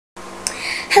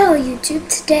Hello YouTube,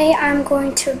 today I'm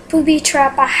going to booby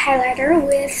trap a highlighter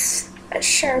with a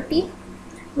Sharpie.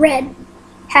 Red,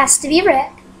 has to be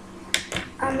red.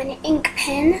 An ink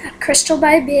pen, a Crystal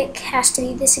by Bic, has to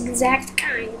be this exact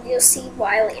kind. You'll see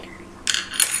why later.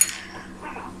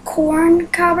 Corn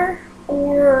cover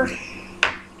or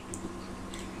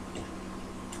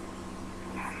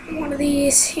one of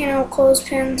these,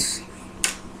 clothespins.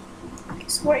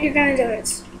 So what you're going to do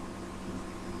is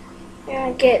you're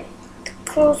going to get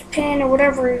clothespin or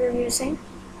whatever you're using,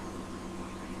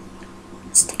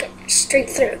 stick it straight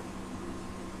through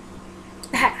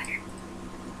the highlighter.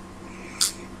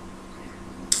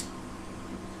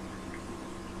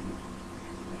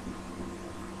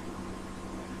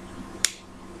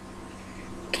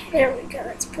 Okay, there we go,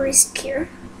 that's pretty secure.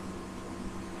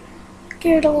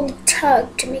 Give it a little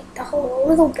tug to make the hole a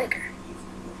little bigger.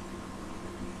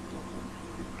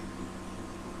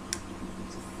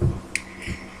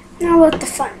 Now let the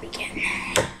fun begin.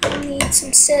 You'll need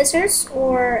some scissors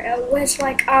or a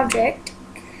wedge-like object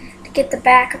to get the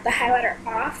back of the highlighter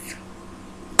off.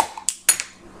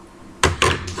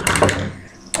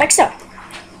 Like so.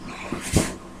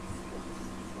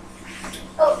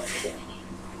 Oh.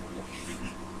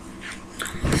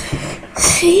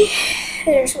 See,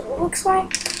 there's what it looks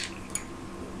like.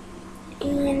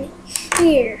 And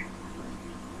here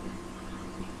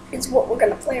is what we're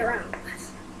going to play around with.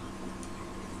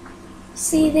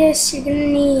 See this? You're gonna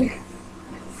need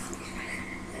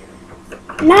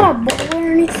not a bowl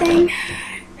or anything.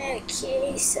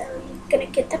 Okay, so you're gonna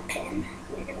get the pen.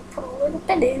 You're gonna put a little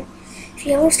bit in. If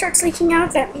yellow starts leaking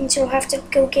out, that means you'll have to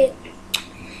go get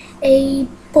a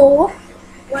bowl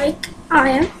like I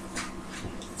am.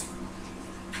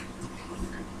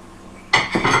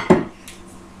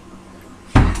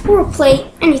 Or a plate,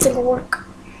 anything will work.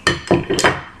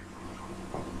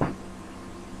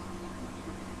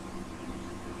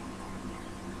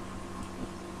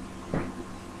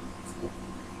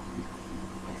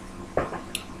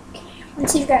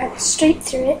 Once you've got it straight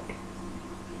through it,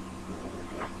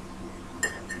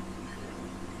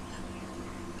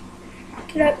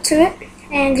 get up to it,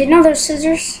 and you know those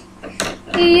scissors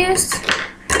you used?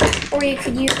 Or you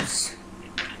could use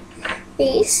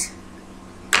these,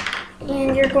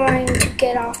 and you're going to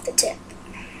get off the tip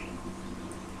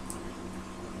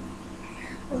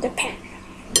of the pen.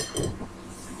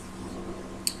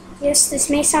 Yes,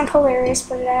 this may sound hilarious,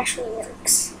 but it actually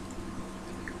works.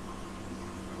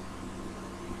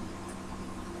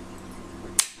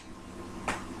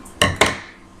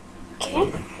 Okay.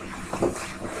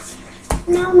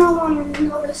 Now no one will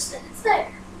notice that it's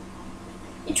there.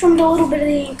 You trimmed a little bit of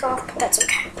the ink off, but that's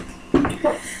okay.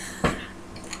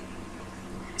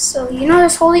 So you know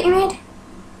this hole that you made?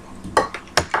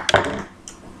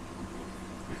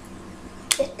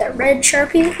 Get the red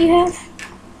Sharpie that you have.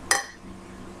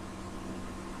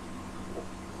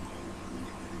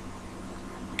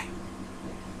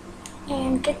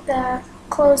 And get the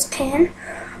clothespin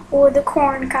or the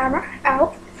corn cover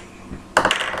out.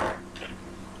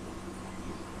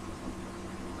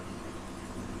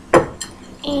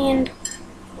 And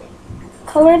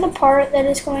color the part that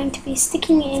is going to be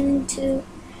sticking into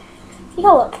the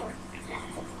yellow part.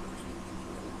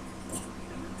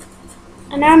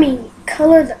 And I mean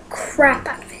color the crap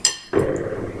out of it.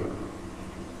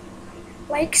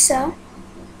 Like so.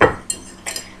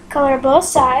 Color both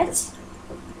sides.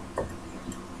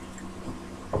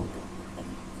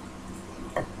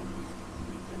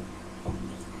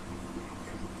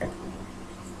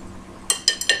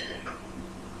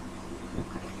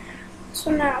 So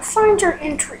now find your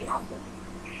entry hole.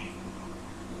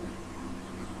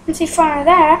 Once you find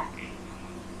that,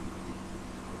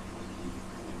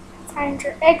 find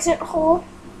your exit hole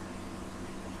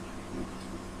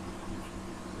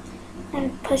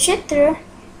and push it through.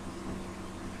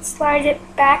 Slide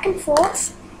it back and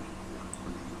forth.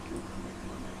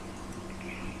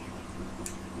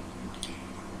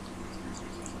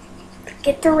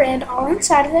 Get the red all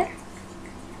inside of there.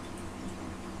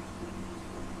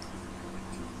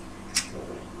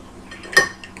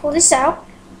 Pull this out.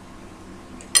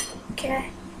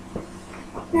 Okay.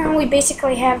 Now we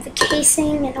basically have the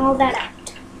casing and all that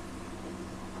out.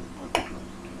 Okay.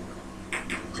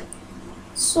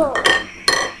 So,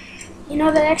 you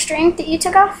know that extra ink that you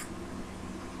took off?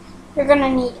 You're gonna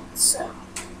need it, so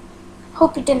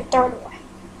hope you didn't throw it away.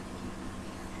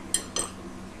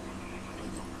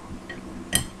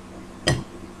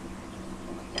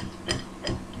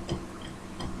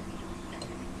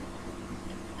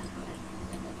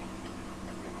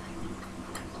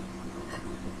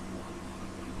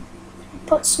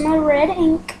 Put some red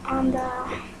ink on the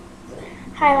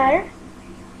highlighter.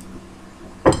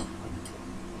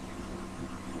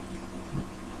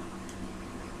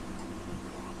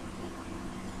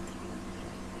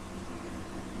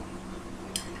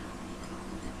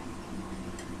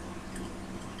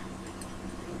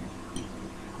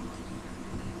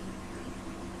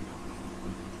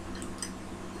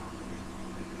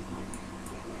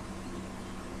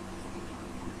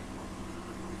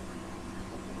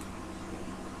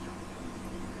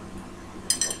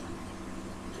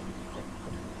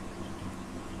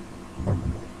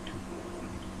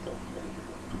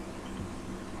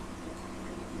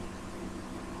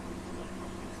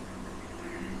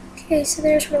 Okay, so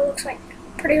there's what it looks like.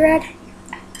 Pretty red.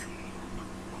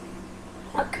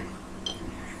 Okay.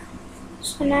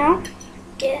 So now,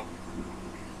 get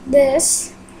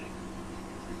this,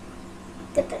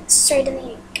 dip it straight in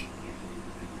the ink.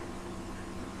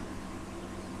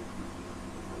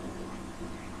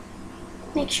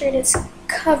 Make sure it is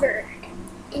covered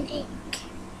in ink.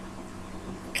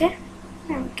 Okay,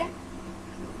 there we go.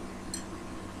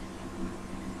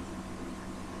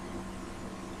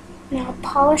 Now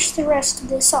polish the rest of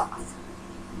this off.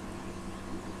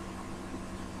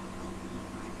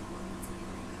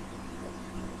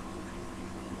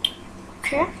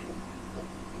 Okay.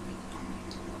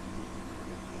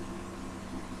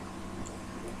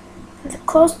 The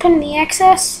clothespin and the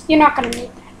excess, you're not going to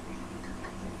need that.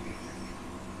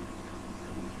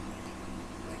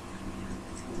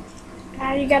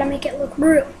 Now you got to make it look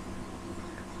real.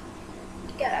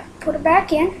 You got to put it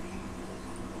back in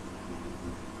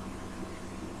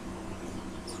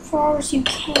as far as you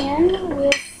can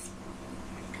with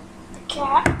the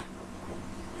cap.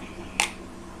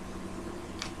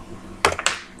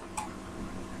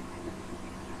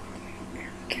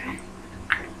 Okay.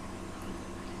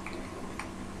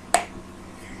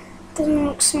 Doesn't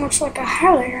look so much like a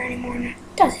highlighter anymore now,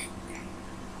 does it?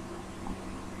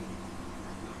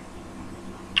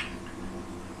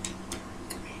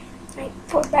 Right,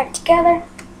 put it back together,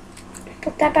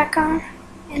 put that back on,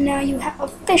 and now you have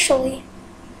officially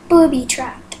booby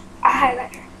trapped a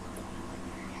highlighter.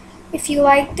 If you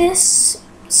like this,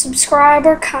 subscribe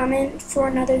or comment for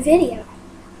another video.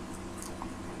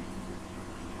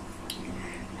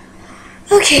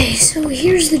 Okay, so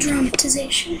here's the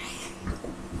dramatization.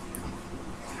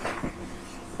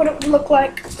 What it would look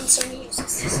like when somebody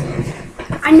uses this.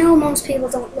 I know most people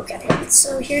don't look at it,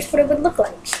 so here's what it would look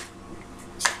like.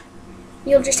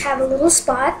 You'll just have a little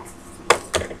spot.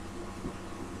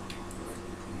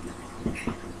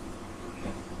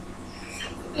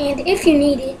 And if you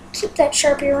need it, keep that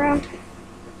Sharpie around.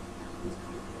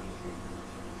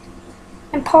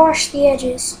 And polish the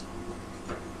edges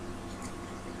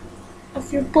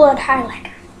of your blood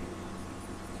highlighter.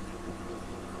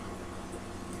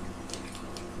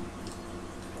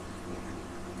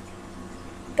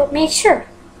 But make sure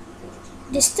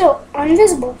it is still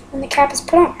invisible when the cap is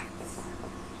put on.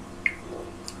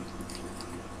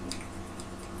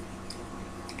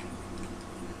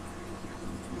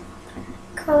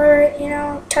 Color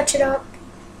it, touch it up.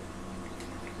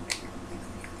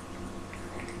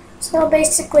 So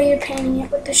basically you're painting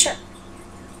it with the Sharpie.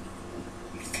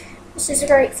 This is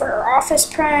great for office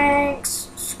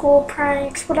pranks, school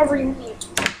pranks, whatever you need.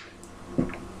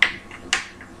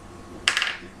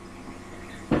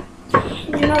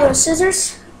 You know those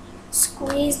scissors?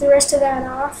 Squeeze the rest of that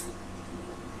off.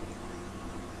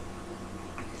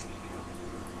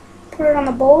 Put it on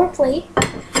the bowl or plate.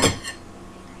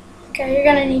 Okay, you're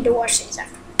gonna need to wash these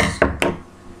afterwards.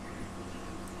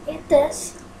 Get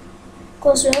this,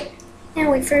 close it up,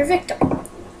 and wait for your victim.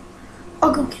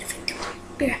 I'll go get a victim.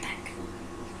 Be right back.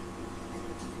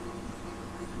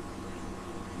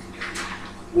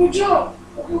 Good job.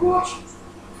 What are you watching?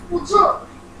 What's up?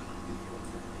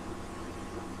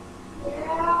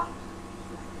 Yeah.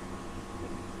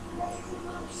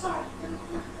 Sorry.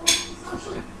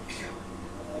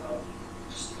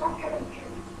 Just don't get in here.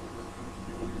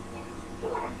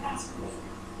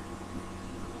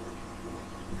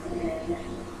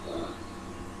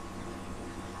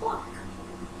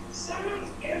 Sounds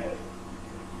good.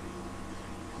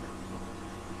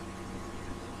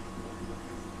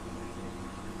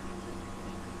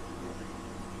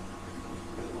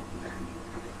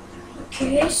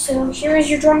 Okay, so here is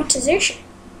your dramatization.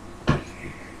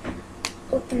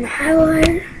 Open the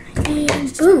highlighter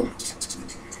and boom.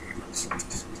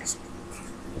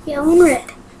 Yellow and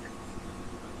red.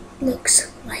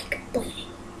 Looks like bleeding.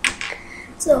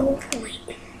 That's the whole point.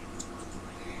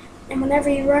 And whenever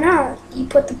you run out, you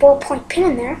put the ballpoint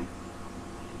pen in there.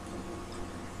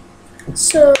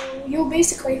 So you'll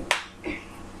basically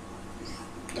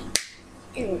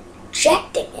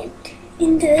injecting it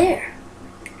into there.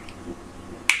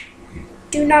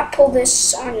 Do not pull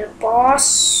this on your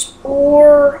boss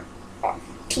or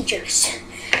teachers.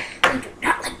 We do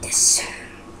not like this.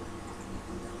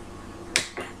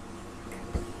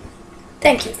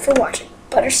 Thank you for watching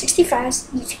Butter65's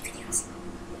YouTube video.